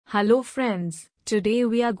Hello friends, today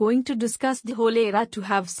we are going to discuss Dholera to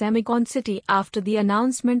have Semicon city after the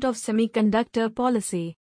announcement of Semiconductor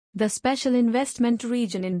Policy. The special investment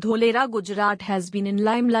region in Dholera, Gujarat has been in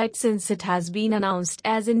limelight since it has been announced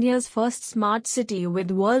as India's first smart city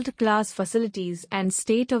with world-class facilities and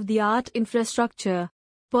state-of-the-art infrastructure.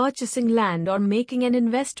 Purchasing land or making an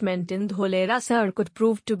investment in Dholera Sir could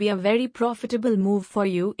prove to be a very profitable move for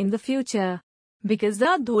you in the future. Because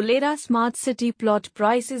the Dholera Smart City plot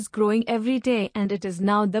price is growing every day and it is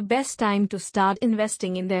now the best time to start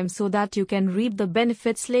investing in them so that you can reap the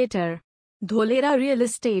benefits later. Dholera real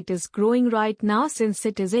estate is growing right now since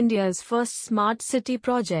it is India's first smart city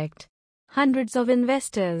project. Hundreds of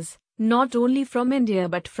investors, not only from India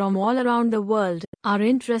but from all around the world, are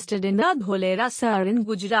interested in the Dholera Sir in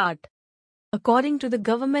Gujarat. According to the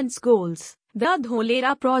government's goals, the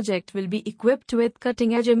Dholera project will be equipped with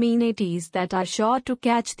cutting-edge amenities that are sure to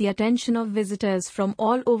catch the attention of visitors from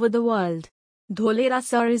all over the world. Dholera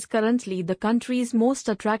Sir is currently the country's most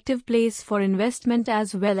attractive place for investment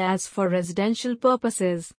as well as for residential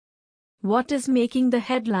purposes. What is making the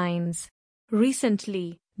headlines?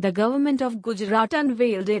 Recently, the government of Gujarat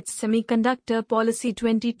unveiled its Semiconductor Policy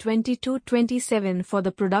 2022-27 for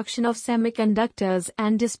the production of semiconductors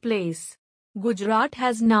and displays. Gujarat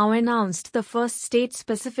has now announced the first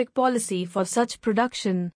state-specific policy for such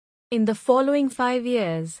production. In the following 5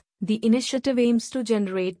 years, the initiative aims to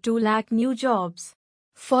generate 2 lakh new jobs.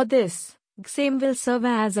 For this, GSEM will serve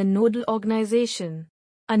as a nodal organization.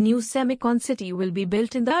 A new Semicon city will be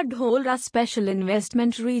built in the Dholera Special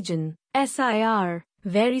Investment Region, SIR,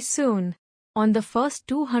 very soon. On the first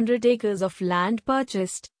 200 acres of land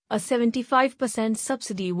purchased, a 75%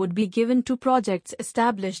 subsidy would be given to projects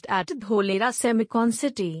established at Dholera Semicon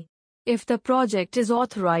city. If the project is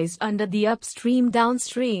authorized under the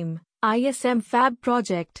upstream-downstream ISM Fab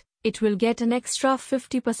project, it will get an extra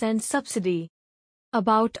 50% subsidy.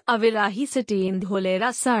 About Avirahi city in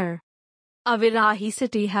Dholera Sir. Avirahi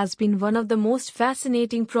city has been one of the most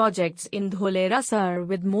fascinating projects in Dholera Sir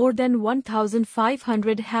with more than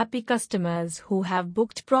 1,500 happy customers who have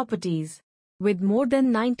booked properties. With more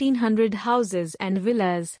than 1,900 houses and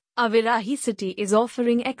villas, Avirahi city is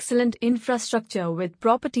offering excellent infrastructure with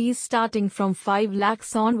properties starting from 5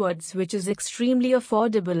 lakhs onwards, which is extremely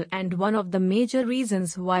affordable and one of the major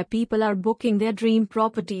reasons why people are booking their dream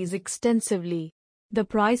properties extensively. The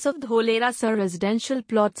price of Dholera Sir residential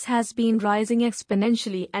plots has been rising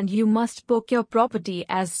exponentially and you must book your property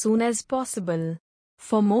as soon as possible.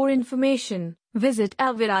 For more information, visit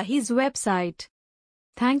Avirahi's website.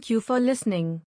 Thank you for listening.